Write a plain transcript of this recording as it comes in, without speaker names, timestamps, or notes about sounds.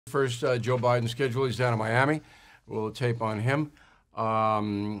First, Joe Biden's schedule. He's down in Miami. We'll tape on him.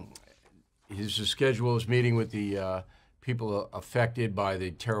 His schedule is meeting with the people affected by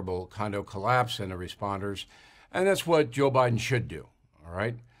the terrible condo collapse and the responders. And that's what Joe Biden should do, all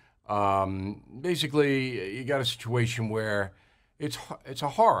right? Basically, you got a situation where it's a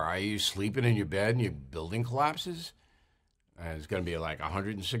horror. Are you sleeping in your bed and your building collapses? There's going to be like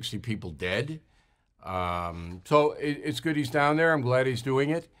 160 people dead. So it's good he's down there. I'm glad he's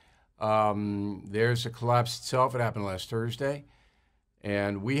doing it. There's the collapse itself. It happened last Thursday.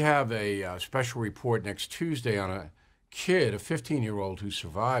 And we have a special report next Tuesday on a kid, a 15-year-old who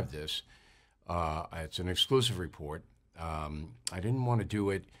survived this. It's an exclusive report. I didn't want to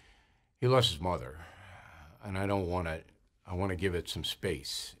do it. He lost his mother, and I don't want to. I want to give it some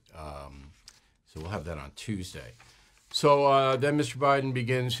space. So we'll have that on Tuesday. So then Mr. Biden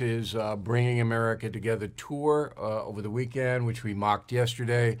begins his Bringing America Together tour over the weekend, which we mocked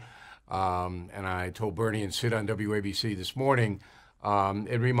yesterday. And I told Bernie and Sid on WABC this morning,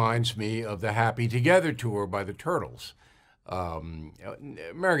 it reminds me of the Happy Together tour by the Turtles.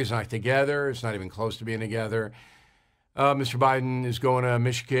 America's not together. It's not even close to being together. Mr. Biden is going to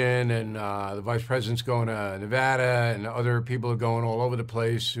Michigan, and the vice president's going to Nevada, and other people are going all over the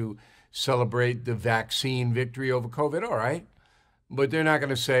place to celebrate the vaccine victory over COVID. All right. But they're not going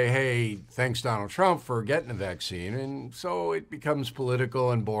to say, hey, thanks, Donald Trump, for getting the vaccine. And so it becomes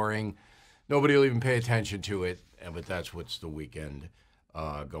political and boring. Nobody will even pay attention to it. But that's what's the weekend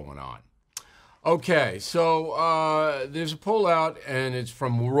going on. Okay, so there's a poll out, and it's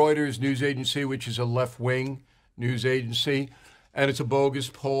from Reuters news agency, which is a left-wing news agency. And it's a bogus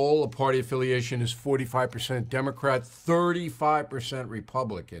poll. A party affiliation is 45% Democrat, 35%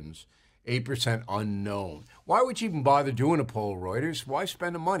 Republicans, 8% unknown. Why would you even bother doing a poll, Reuters? Why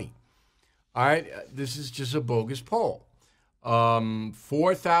spend the money? All right, this is just a bogus poll.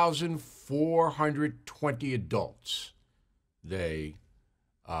 4,420 adults they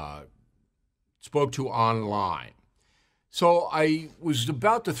spoke to online. So I was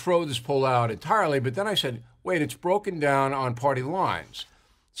about to throw this poll out entirely, but then I said, wait, it's broken down on party lines.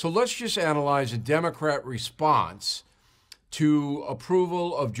 So let's just analyze a Democrat response to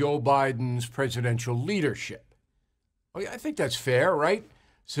approval of Joe Biden's presidential leadership. I think that's fair, right?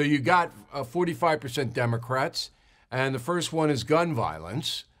 So you got 45% Democrats, and the first one is gun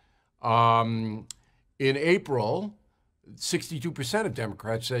violence. In April, 62% of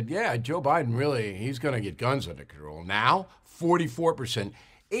Democrats said, yeah, Joe Biden really, he's going to get guns under control. Now, 44%,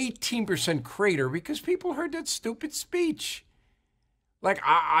 18% crater because people heard that stupid speech. Like,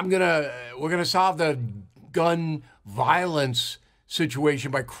 we're going to solve the gun violence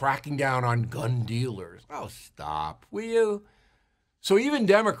situation by cracking down on gun dealers. Oh, stop, will you? So even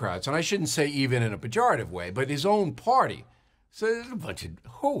Democrats, and I shouldn't say even in a pejorative way, but his own party, says a bunch of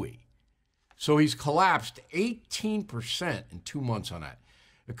hooey. So he's collapsed 18% in 2 months on that.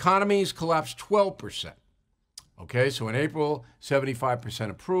 Economy's collapsed 12%. Okay, so in April,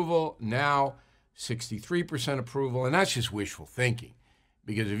 75% approval. Now, 63% approval. And that's just wishful thinking.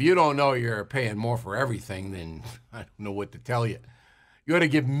 Because if you don't know you're paying more for everything, then I don't know what to tell you. You ought to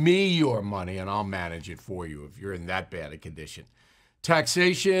give me your money, and I'll manage it for you if you're in that bad a condition.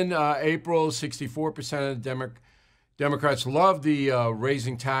 Taxation, April, 64% of Democrats love the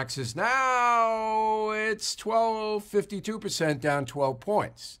raising taxes. Now it's 52%, down 12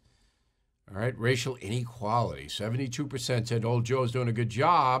 points. All right, racial inequality, 72% said old Joe's doing a good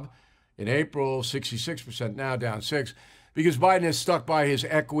job. In April, 66%, now down 6. Because Biden has stuck by his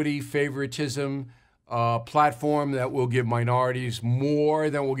equity favoritism platform that will give minorities more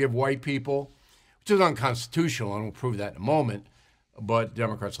than will give white people, which is unconstitutional, and we'll prove that in a moment. But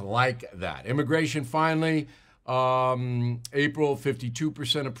Democrats like that. Immigration, finally, April,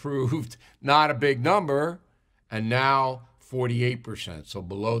 52% approved, not a big number, and now 48%. So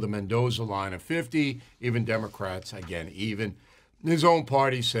below the Mendoza line of 50, even Democrats, again, even. His own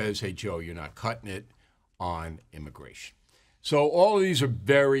party says, hey, Joe, you're not cutting it on immigration. So all of these are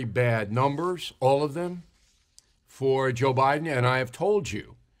very bad numbers, all of them, for Joe Biden. And I have told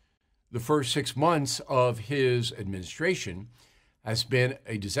you the first 6 months of his administration has been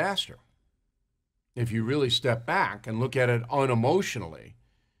a disaster. If you really step back and look at it unemotionally,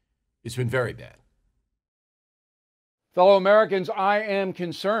 it's been very bad. Fellow Americans, I am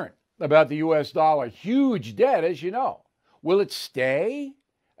concerned about the U.S. dollar. Huge debt, as you know. Will it stay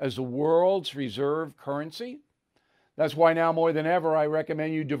as the world's reserve currency? That's why now more than ever, I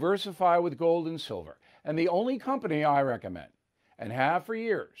recommend you diversify with gold and silver. And the only company I recommend, and have for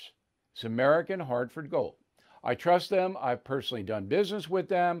years, is American Hartford Gold. I trust them. I've personally done business with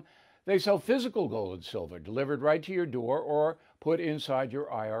them. They sell physical gold and silver delivered right to your door or put inside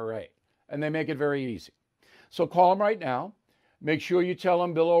your IRA. And they make it very easy. So call them right now. Make sure you tell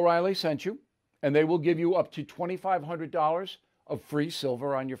them Bill O'Reilly sent you, and they will give you up to $2,500 of free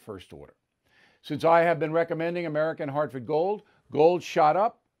silver on your first order. Since I have been recommending American Hartford Gold, gold shot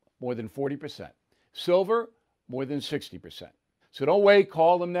up more than 40%. Silver, more than 60%. So don't wait.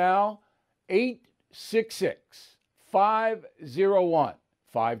 Call them now.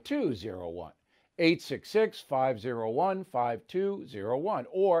 866-501-5201. 866-501-5201.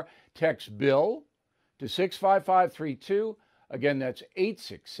 Or text Bill to 65532. Again, that's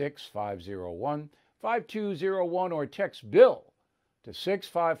 866-501-5201. Or text Bill to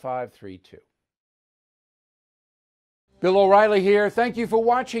 65532. Bill O'Reilly here. Thank you for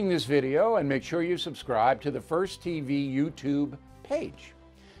watching this video, and make sure you subscribe to the First TV YouTube page.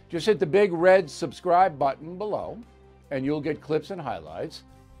 Just hit the big red subscribe button below, and you'll get clips and highlights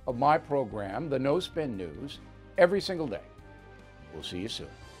of my program, The No Spin News, every single day. We'll see you soon.